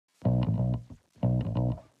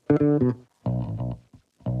How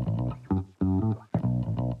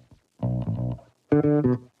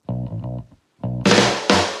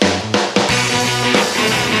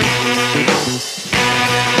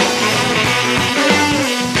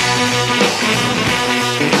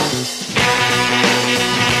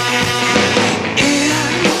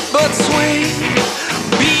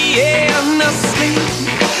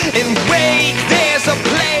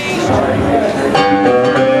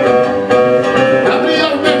many of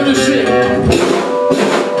y'all remember this shit?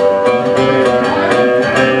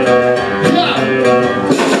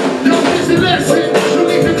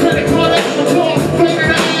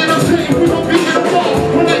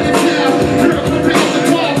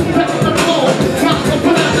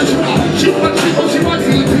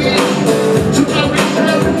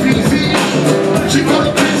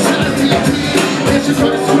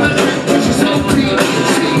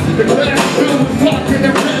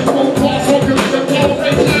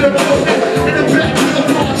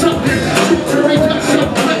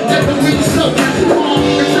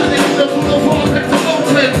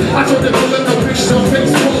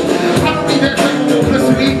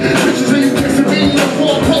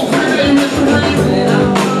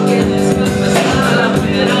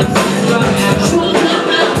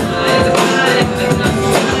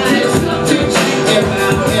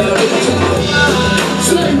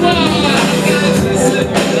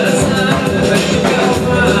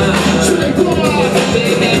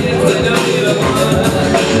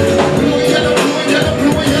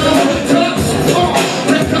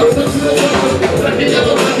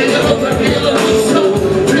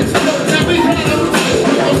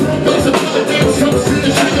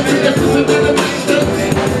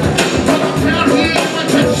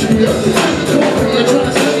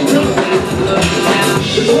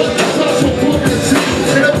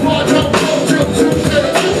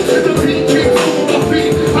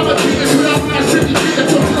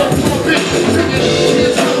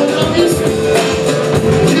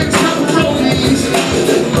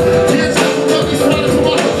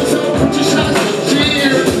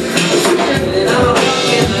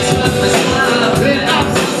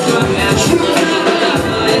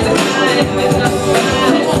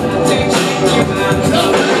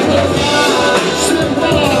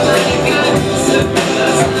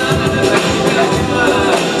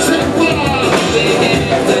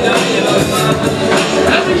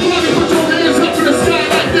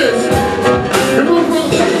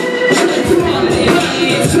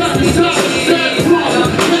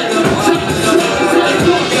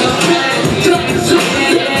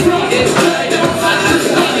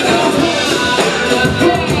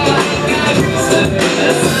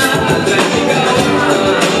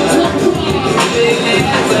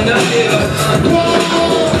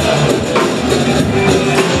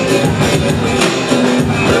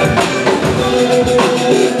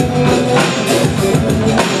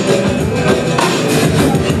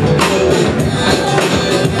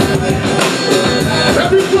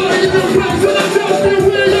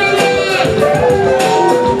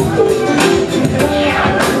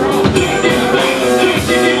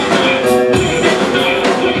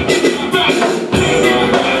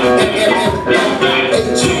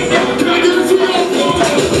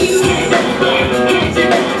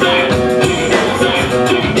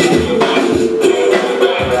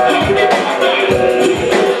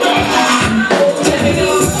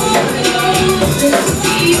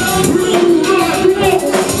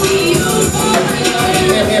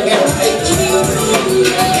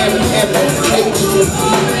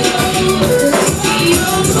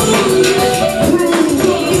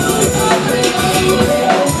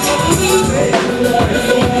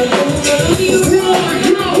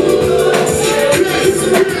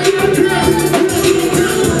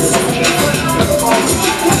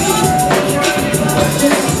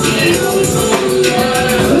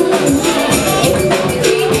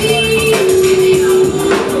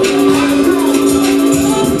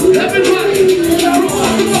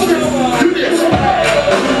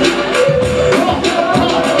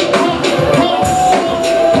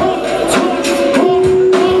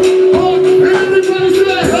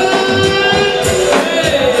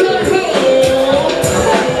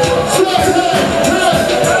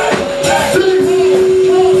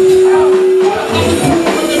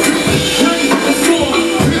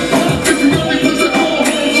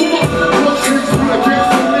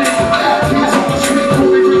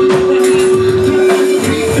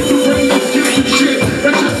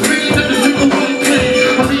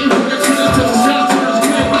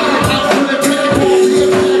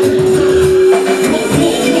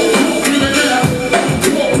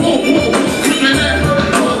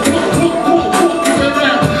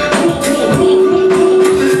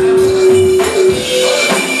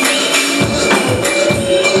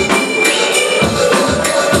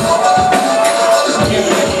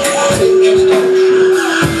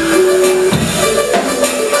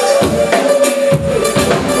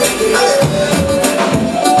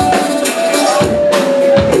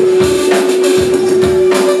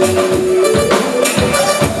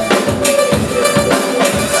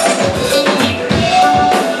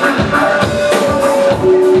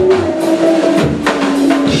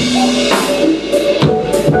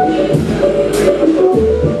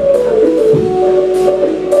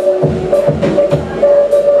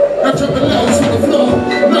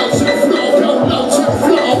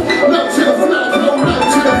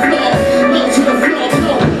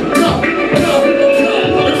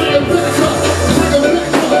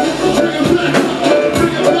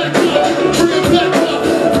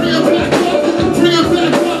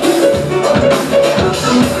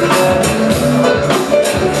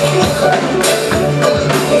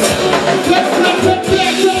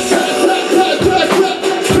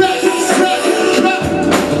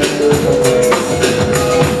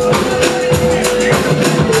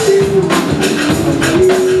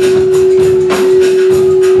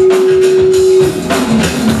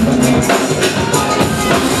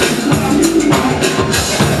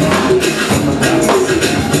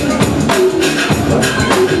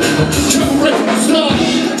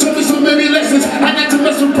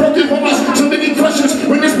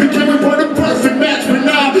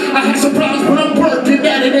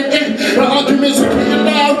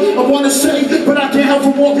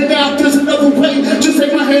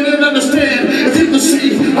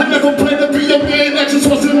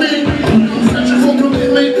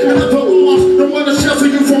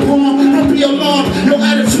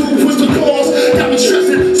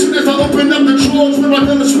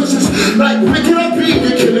 twisted. Like waking up being,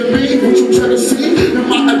 you're killing me. What you trying to see? And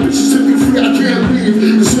my ambitions to be free, I can't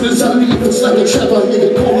leave. As soon as I leave, it's like a trap. I hear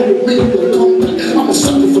you calling me, but come back. I'm a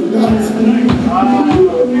sucker for love.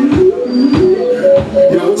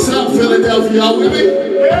 Yo, what's up, Philadelphia? Y'all with me?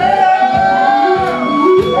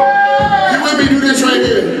 You with me? Do this right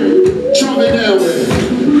here. Trump it down with it.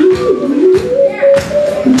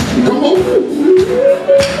 Come on.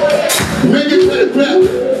 Make it clap, clap.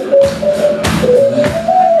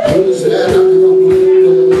 What is that? I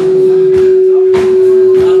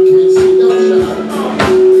can't see no shot.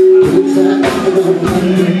 What is that?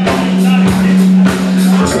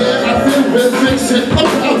 Yeah, I feel real fixing. Oh,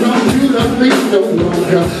 I don't you love me no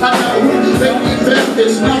longer. I know, baby, that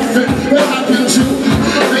there's nothing that I can do.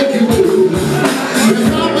 Make you do. The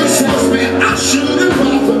common sense, man, I shouldn't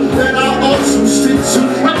bother. That I also stick to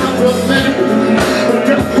another man. But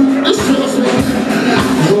girl, who destroys me?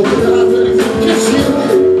 Oh, but I really think it's you.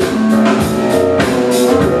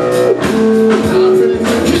 I really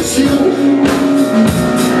think it's you.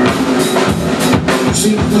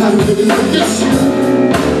 See, I really think it's you.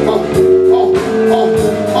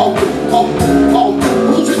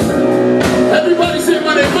 Who's it? Everybody say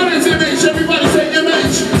my name. My name's MH. Everybody say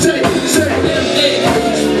MH. Say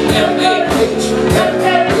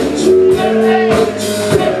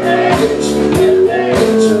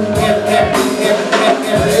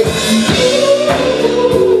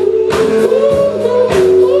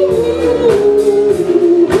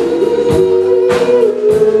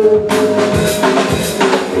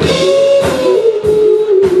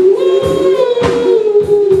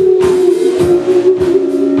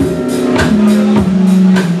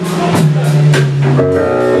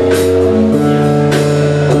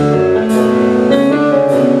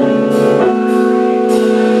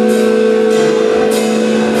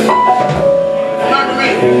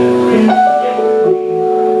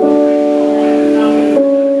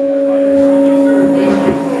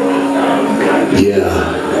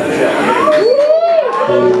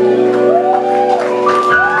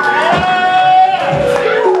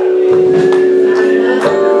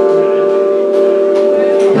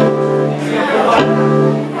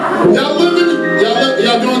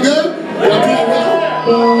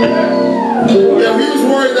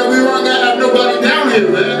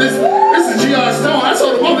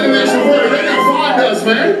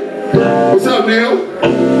what's up, Neil?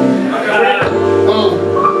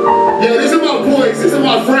 Yeah, these are my boys. These are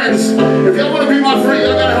my friends. If y'all want to be my friend,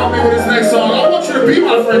 y'all gotta help me with this next song. I want you to be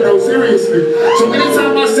my friend, though, seriously. So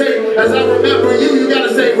anytime I say, as I remember you, you gotta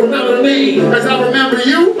say, remember me. As I remember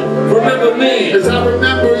you, remember me. As I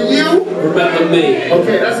remember you, remember me.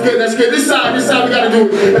 Okay, that's good, that's good. This side we gotta do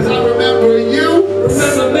it. As I remember you,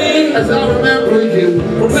 remember me. As I remember you,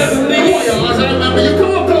 remember me. Come on, y'all. As I remember you,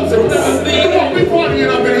 come on closer. Remember me. Come on, we partying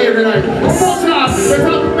up in here tonight. One more time. As I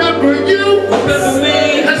remember you, remember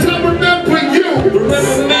me. As I remember you,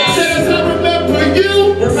 remember me. As I remember you,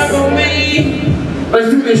 remember me. Let's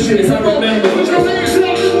do this shit. As I remember. Put your hands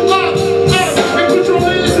up, and put your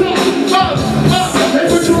hands up, and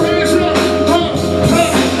put your hands up, come on,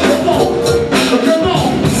 come on. Remember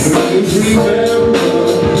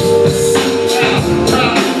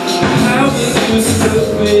how we used to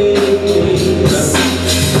be.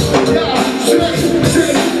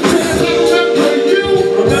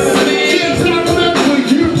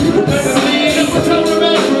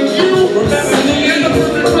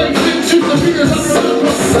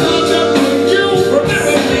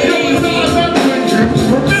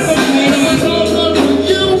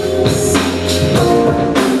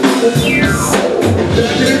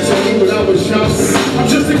 I'm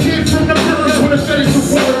just a kid from the birds with a face of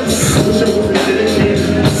words. Wish I wasn't dead kid.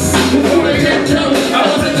 Before they get down, I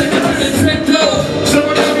wasn't taking my take down.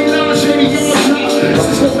 Someone got me now, shady on my top.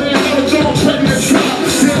 Since the man got a dog, ready to try.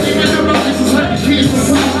 Can't even know my business like the kids from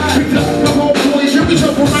pop. Picked up the whole boys, you can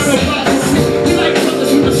jump around the block. You like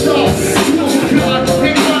brothers with the star. You know what God,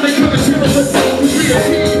 ain't find they couldn't see us apart. We be a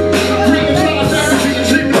team. Bring the clouds out and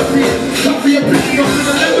drink the beer. Coffee a bitch, up in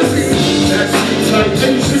the limousine. That seems like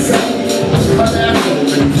Asian God. My asshole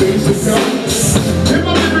many days ago. In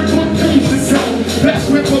my living room days ago. Back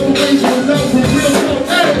when bubble ways were love for real love.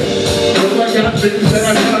 Hey! Cause I got things that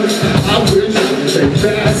I got. I wish I could take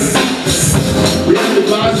back. We had to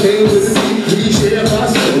buy tail with the TV share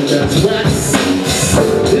myself. That's whack.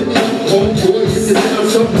 Hit me up, homeboy. You can have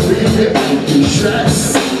something to get these tracks.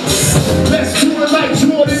 Let's do it like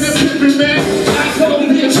Jordan and Pippen, man. I told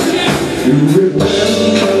me a shit. You remember.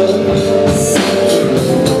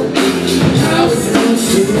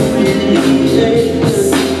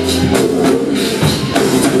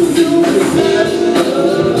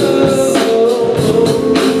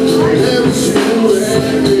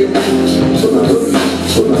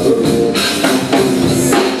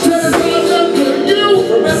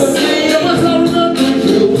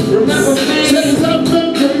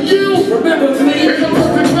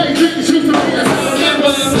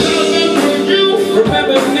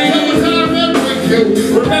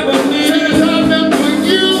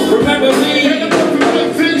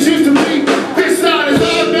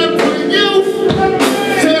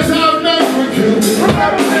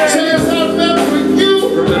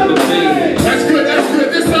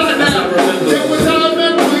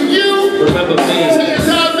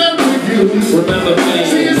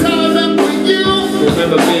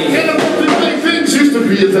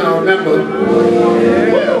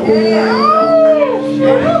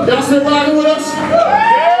 Y'all still riding with us?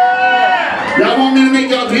 Y'all want me to make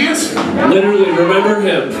y'all dance? Literally, remember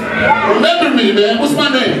him. Remember me, man. What's my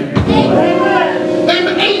name?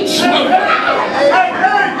 MH.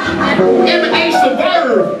 MH The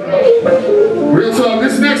Verb. Real talk.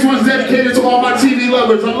 This next one's dedicated to all my TV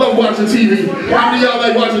lovers. I love watching TV. How many of y'all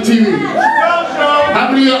like watching TV? How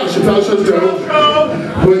many of y'all? Chappelle Show's dope.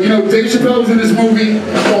 But you know, Dave Chappelle was in this movie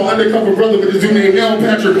called Undercover Brother with this dude named Neil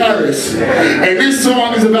Patrick Harris. And this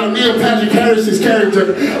song is about Neil Patrick Harris's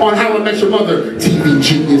character on How I Met Your Mother. TV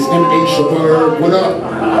genius, MH The Verb. What up?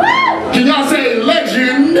 Can y'all say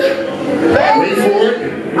legend? Wait for it.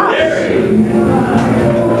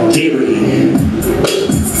 Dairy.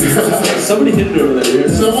 Somebody hit it over there.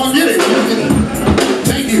 Someone get it.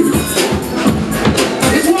 Thank you.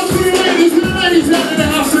 This one's for the ladies. For the ladies out in the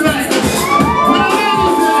house tonight. For the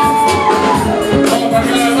ladies tonight. Oh my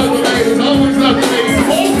God, I love the ladies. Always love the ladies.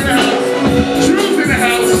 Holes in the house. Shoes in the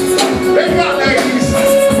house. They got ladies.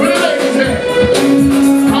 For the ladies here.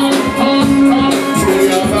 Say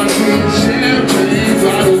I'm not seeing champagne.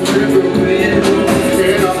 Bottles in the wind.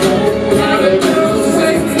 And I'm going out of the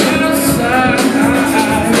way.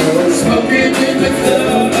 Smoking in the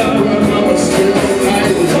club.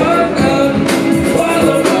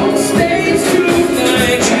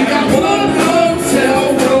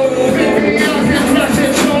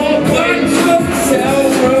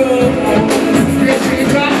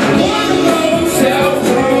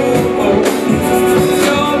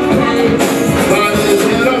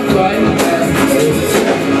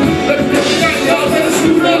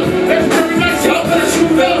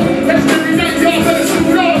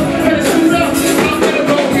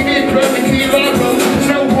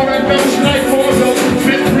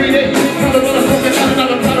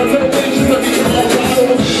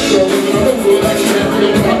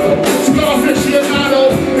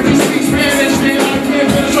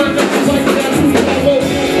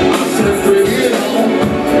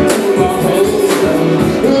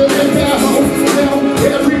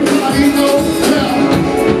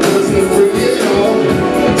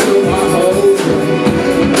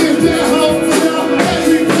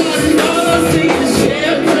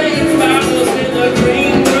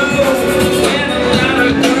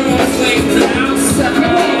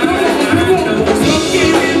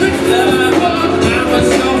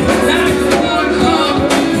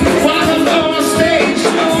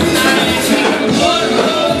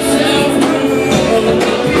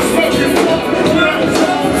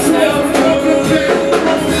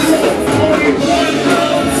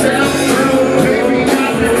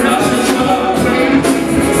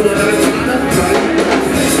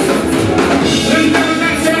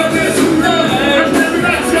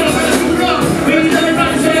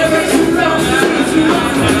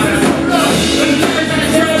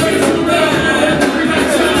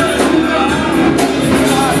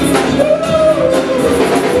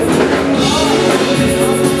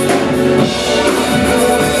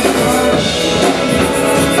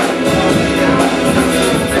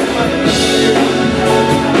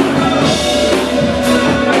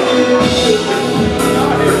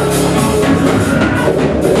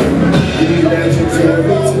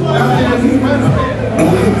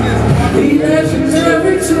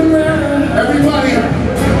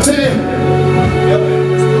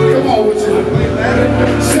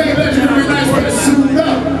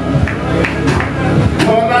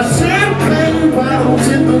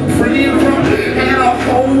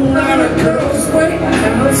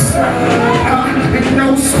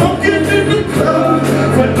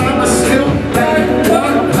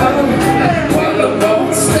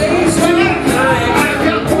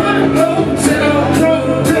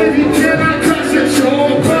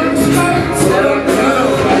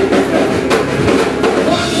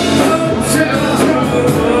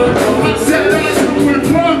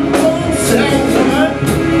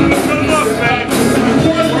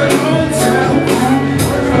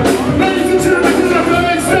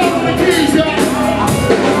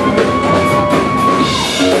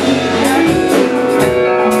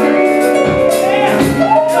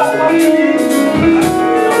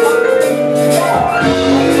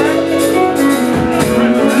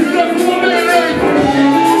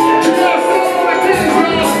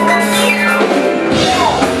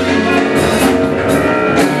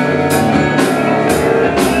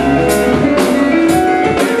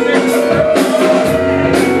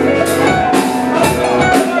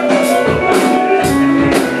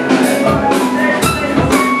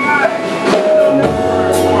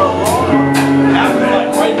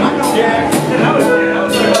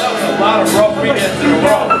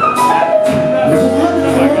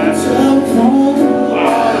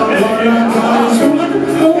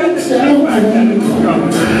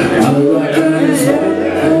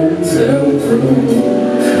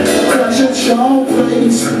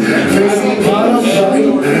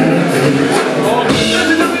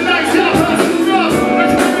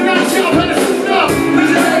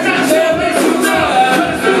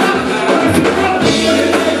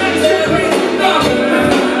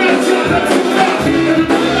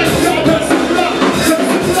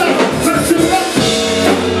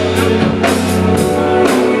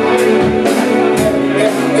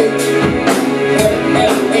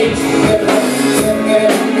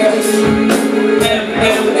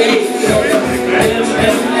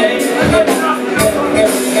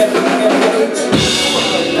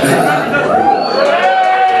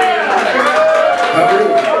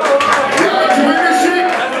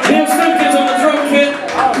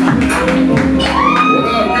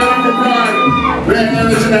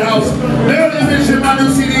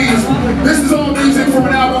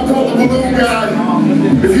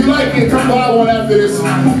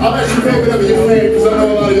 you pay whatever you're paying, because I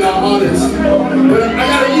know a lot of y'all honest. But I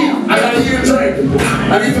gotta eat. I gotta eat and drink.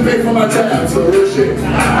 I need to pay for my tab, so real shit.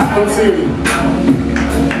 Come see me.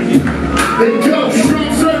 There you go,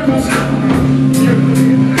 strong circles.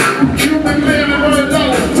 Cuban man and run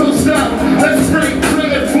low, don't stop. Let's bring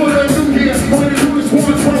credit for the new year. All you do is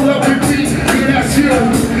one twirl up with me. Yeah, that's you.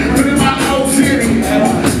 But in my old city,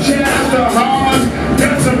 shout out to Hard.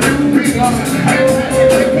 Got some new beats. And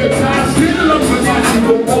take your time. Still up with my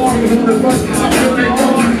people. Walking through the bus. I feel they go.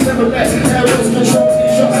 Never let that lose control.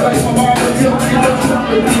 Just like my mama. Feel me, don't try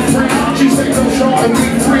to be free. She say go strong and be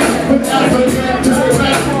free. But out of the game to the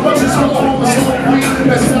back. But just go home and smoke weed.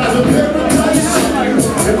 That's size of paradise.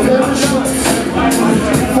 And parachutes.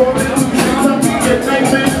 For the illusions, I be at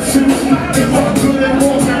nightmare suits. If I'm good at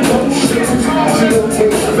walking those shoes, she don't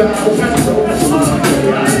take the battle and those shoes. It's like a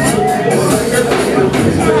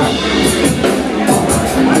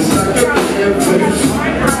damn place.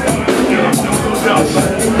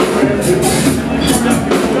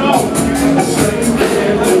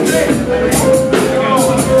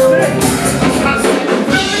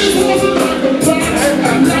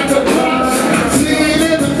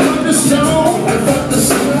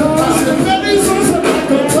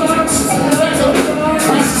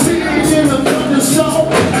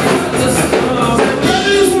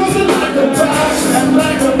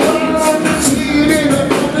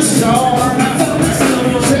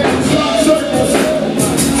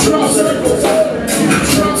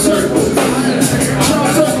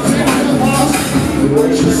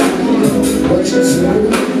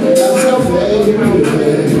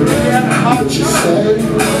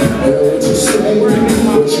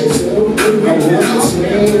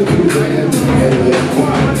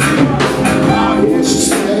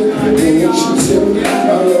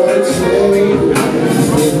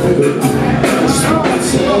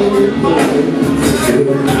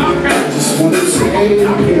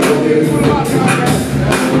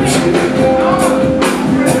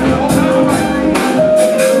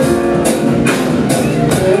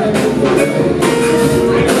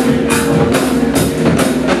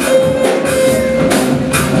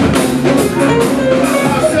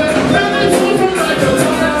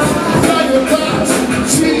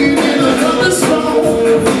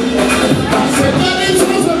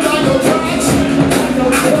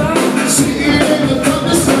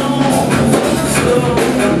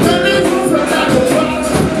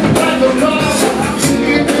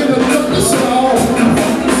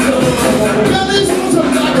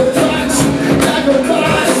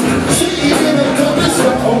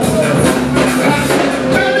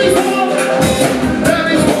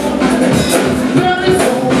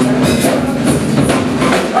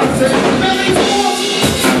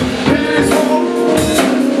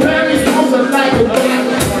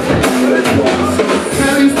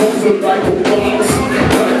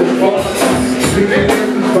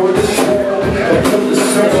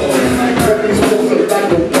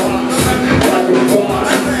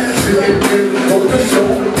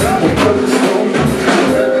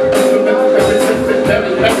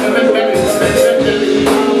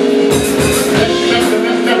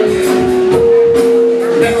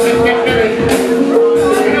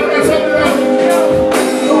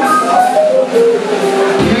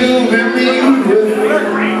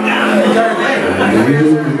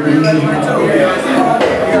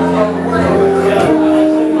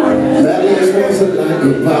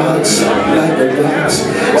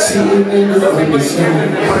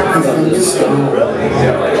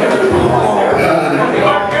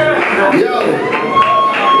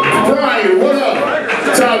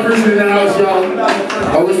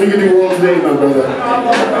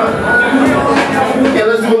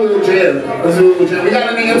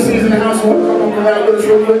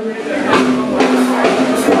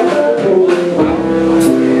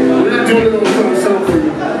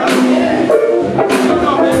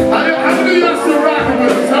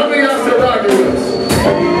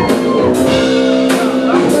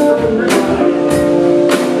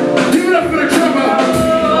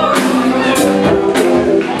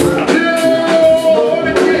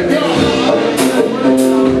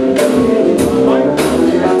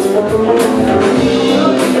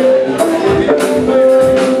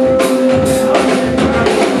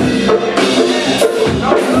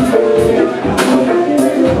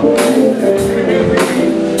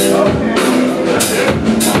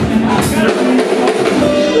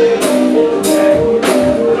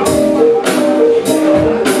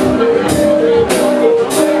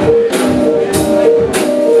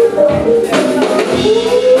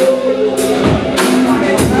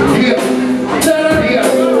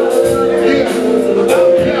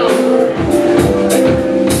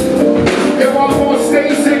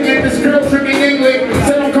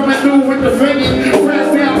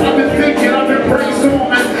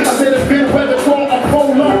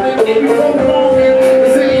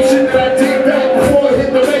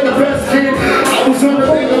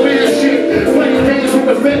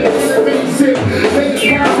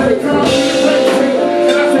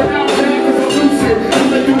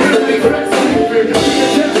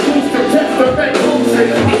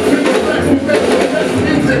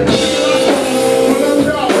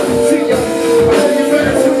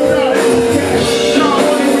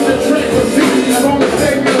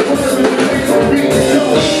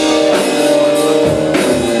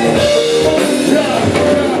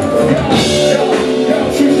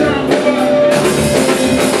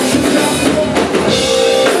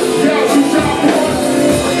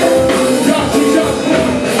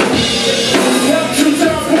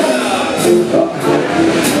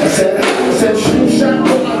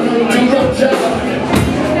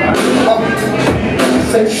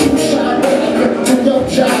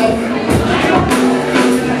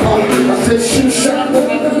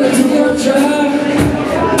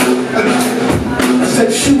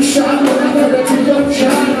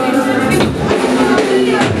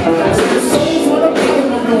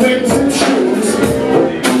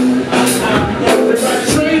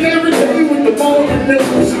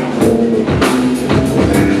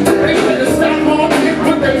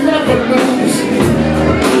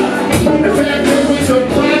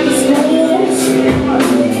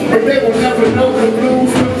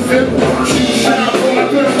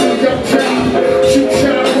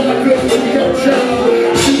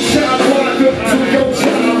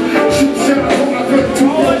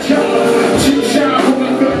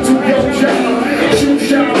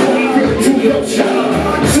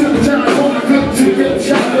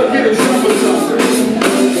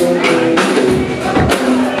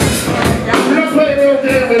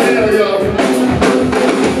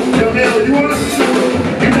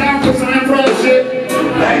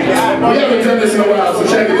 We haven't done this in a while, so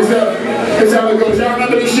check it. This how it goes. Y'all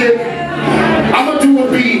remember this shit? I'm gonna do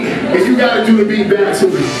a beat, and you gotta do the beat back to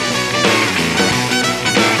me.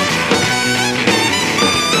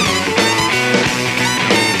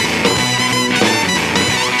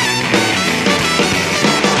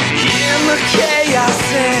 In the chaos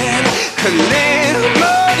and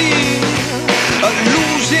calamity,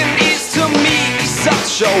 illusion is to me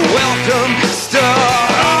such a welcome start.